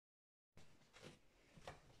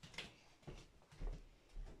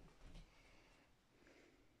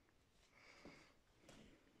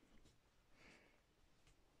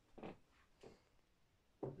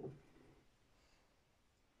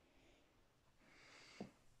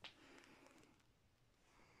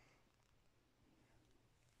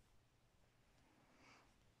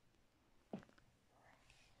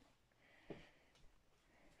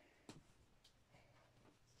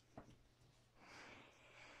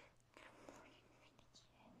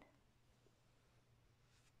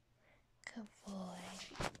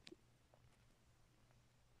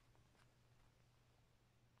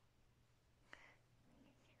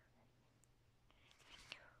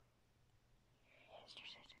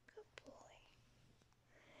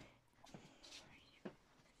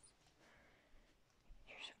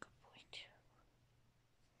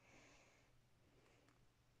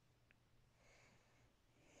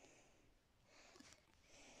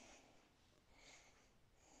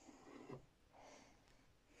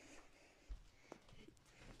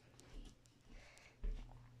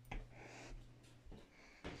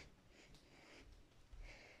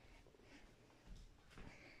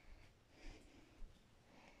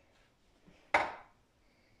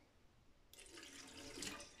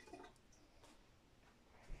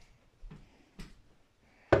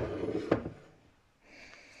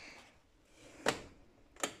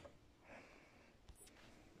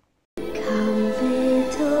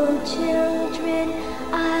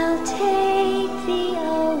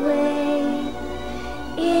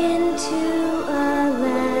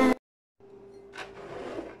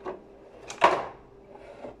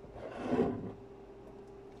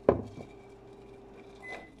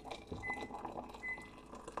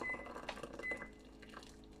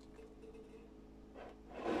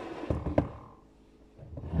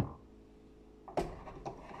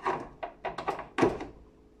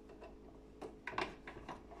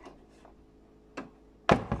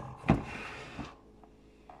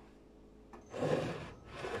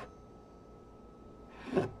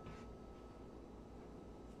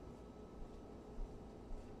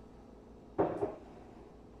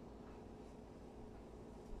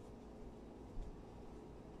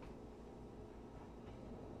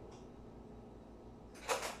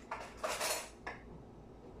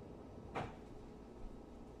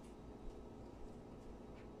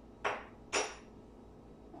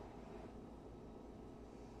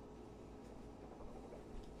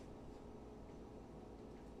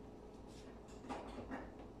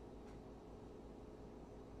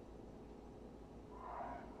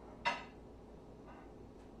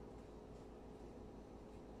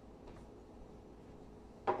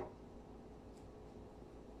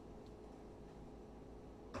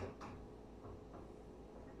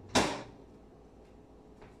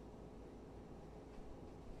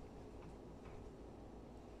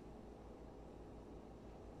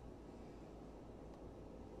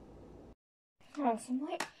on some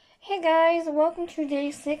light. Hey guys, welcome to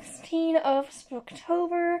day 16 of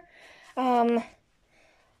Spooktober. I've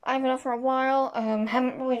been up for a while.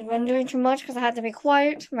 Haven't really been doing too much because I had to be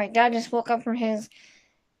quiet. My dad just woke up from his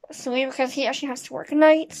sleep because he actually has to work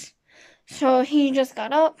nights. So he just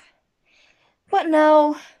got up. But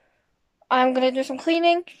now I'm gonna do some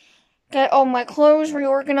cleaning, get all my clothes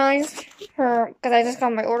reorganized because I just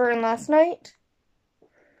got my order in last night.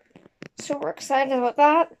 So we're excited about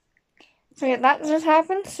that. So yeah, that just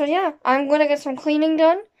happened. So yeah, I'm gonna get some cleaning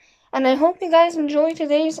done. And I hope you guys enjoy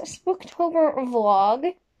today's Spooktober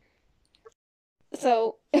vlog.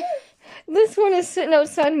 So, this one is sitting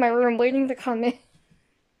outside my room waiting to come in.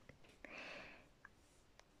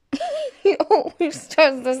 He always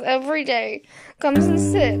does this every day. Comes and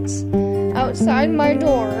sits outside my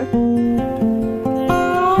door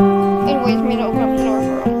and waits me to open up the door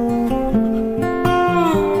for him.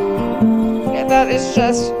 Yeah, that is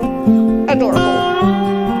just adorable.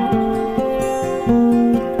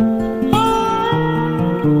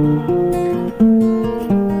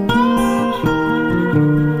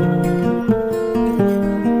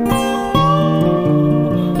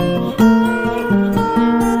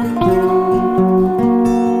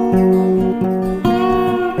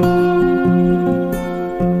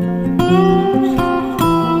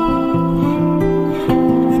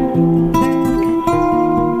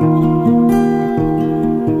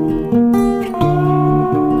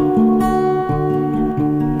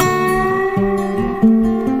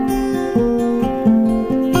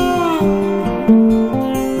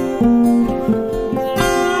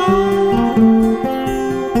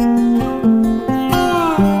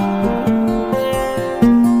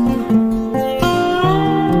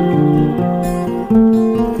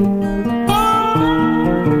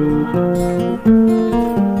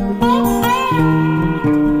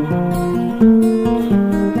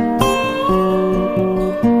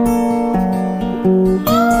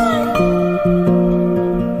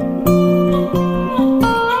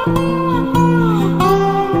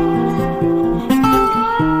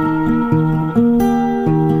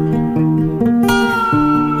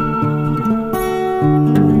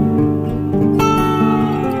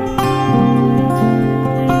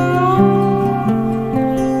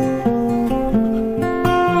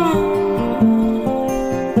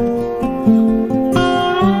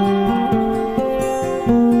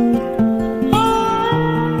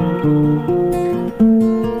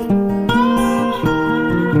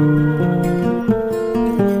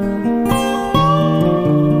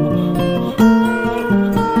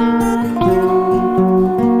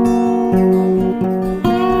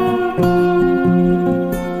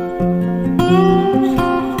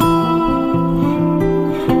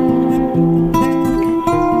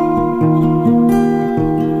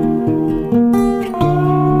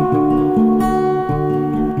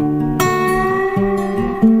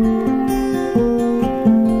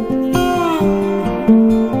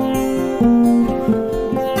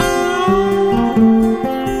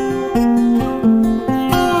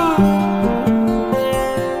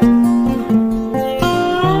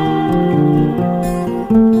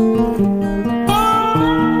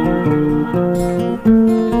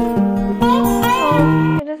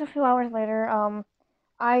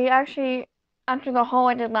 I actually, after the haul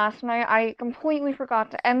I did last night, I completely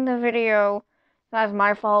forgot to end the video. That's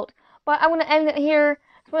my fault. But I'm going to end it here.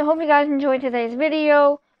 So I hope you guys enjoyed today's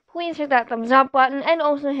video. Please hit that thumbs up button and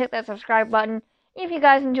also hit that subscribe button if you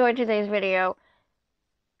guys enjoyed today's video.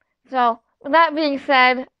 So, with that being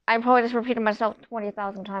said, I probably just repeated myself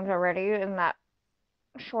 20,000 times already in that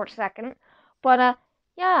short second. But,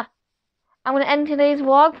 yeah. I'm going to end today's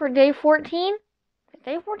vlog for day 14. Is it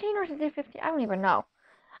day 14 or is it day 15? I don't even know.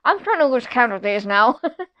 I'm trying to lose count of days now.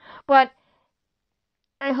 But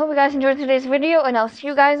I hope you guys enjoyed today's video, and I'll see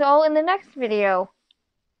you guys all in the next video.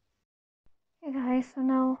 Hey guys, so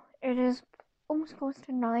now it is almost close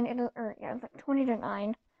to 9. It's like 20 to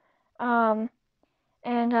 9. So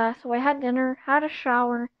I had dinner, had a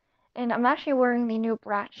shower, and I'm actually wearing the new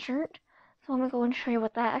Brat shirt. So I'm gonna go and show you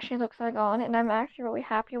what that actually looks like on, and I'm actually really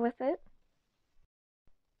happy with it.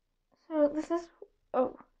 So this is,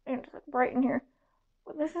 oh, it's bright in here.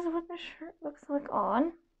 But this is what the shirt looks like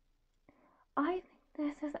on. I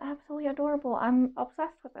think this is absolutely adorable. I'm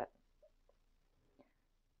obsessed with it.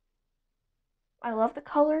 I love the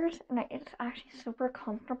colors, and it's actually super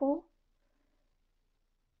comfortable.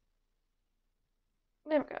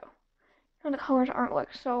 There we go. And the colors aren't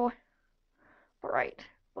like so bright,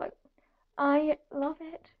 but I love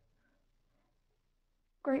it.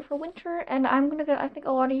 Great for winter, and I'm gonna get, I think,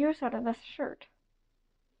 a lot of use out of this shirt.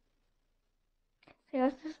 So yeah,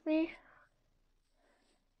 this is the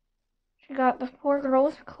She got the four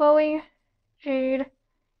girls, Chloe, Jade,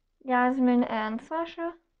 Yasmin, and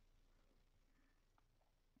Sasha.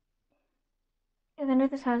 And then it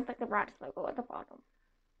just has like the Bratz logo at the bottom.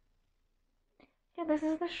 Yeah, this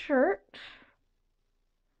is the shirt.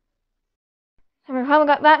 So we finally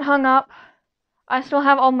got that hung up. I still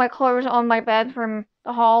have all my clothes on my bed from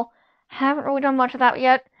the haul. Haven't really done much of that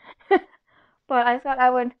yet. But I thought I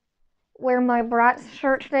would wear my Bratz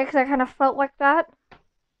shirt today because I kind of felt like that.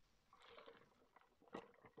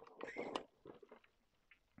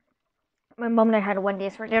 My mom and I had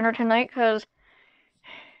Wendy's for dinner tonight because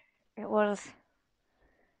it was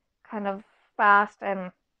kind of fast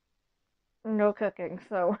and no cooking.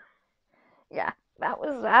 So, yeah, that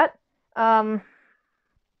was that.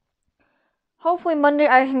 Hopefully Monday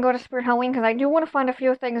I can go to Spirit Halloween because I do want to find a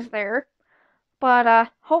few things there. But,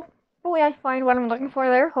 hopefully I find what I'm looking for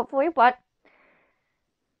there, hopefully, but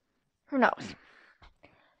who knows.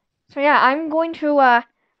 So yeah, I'm going to,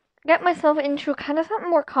 get myself into kind of something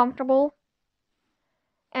more comfortable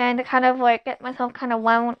and kind of like get myself kind of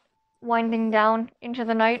winding down into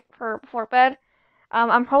the night for before bed.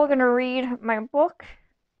 I'm probably going to read my book,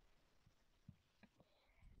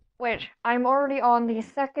 which I'm already on the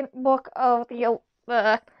second book of the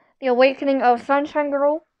Awakening of Sunshine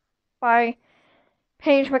Girl by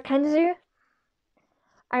Paige Mackenzie.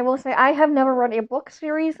 I will say I have never read a book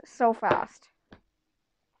series so fast.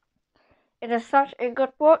 It is such a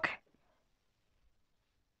good book.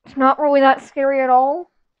 It's not really that scary at all,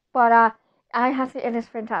 but I have to say it is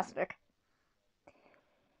fantastic.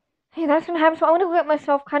 Hey, that's gonna happen, so I want to get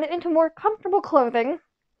myself kind of into more comfortable clothing,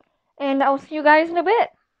 and I'll see you guys in a bit.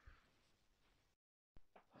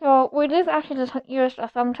 So, we did actually just use a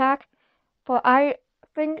thumbtack, but I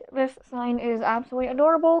think this sign is absolutely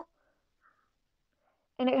adorable,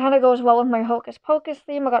 and it kind of goes well with my Hocus Pocus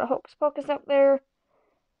theme. I got Hocus Pocus up there,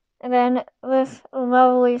 and then this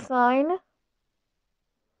lovely sign.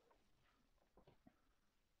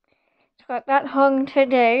 Got that hung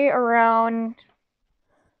today around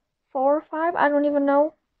 4 or 5, I don't even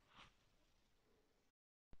know.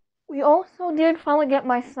 We also did finally get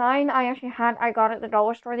my sign I got at the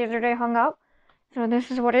dollar store the other day hung up. So this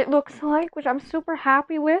is what it looks like, which I'm super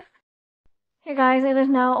happy with. Hey guys, it is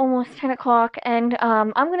now almost 10 o'clock, and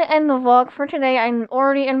I'm gonna end the vlog for today. I'm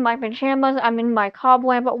already in my pajamas. I'm in my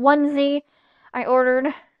cobweb onesie I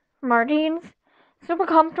ordered from Mardine's. Super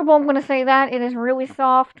comfortable, I'm gonna say that. It is really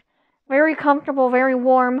soft, very comfortable, very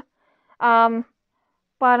warm. So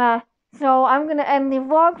I'm gonna end the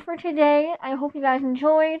vlog for today. I hope you guys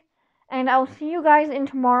enjoyed, and I'll see you guys in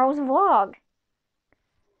tomorrow's vlog.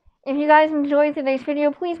 If you guys enjoyed today's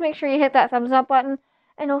video, please make sure you hit that thumbs up button,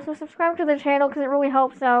 and also subscribe to the channel because it really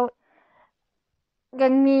helps out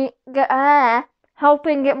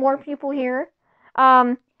helping get more people here.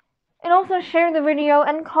 And also share the video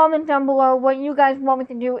and comment down below what you guys want me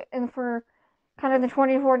to do for kind of the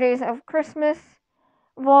 24 days of Christmas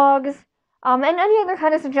vlogs. And any other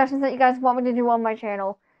kind of suggestions that you guys want me to do on my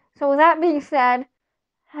channel. So with that being said,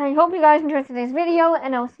 I hope you guys enjoyed today's video,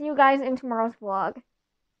 and I'll see you guys in tomorrow's vlog.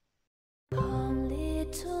 Come,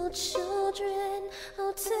 little children,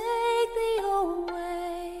 I'll take thee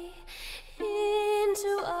away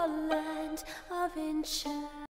into a land of enchantment.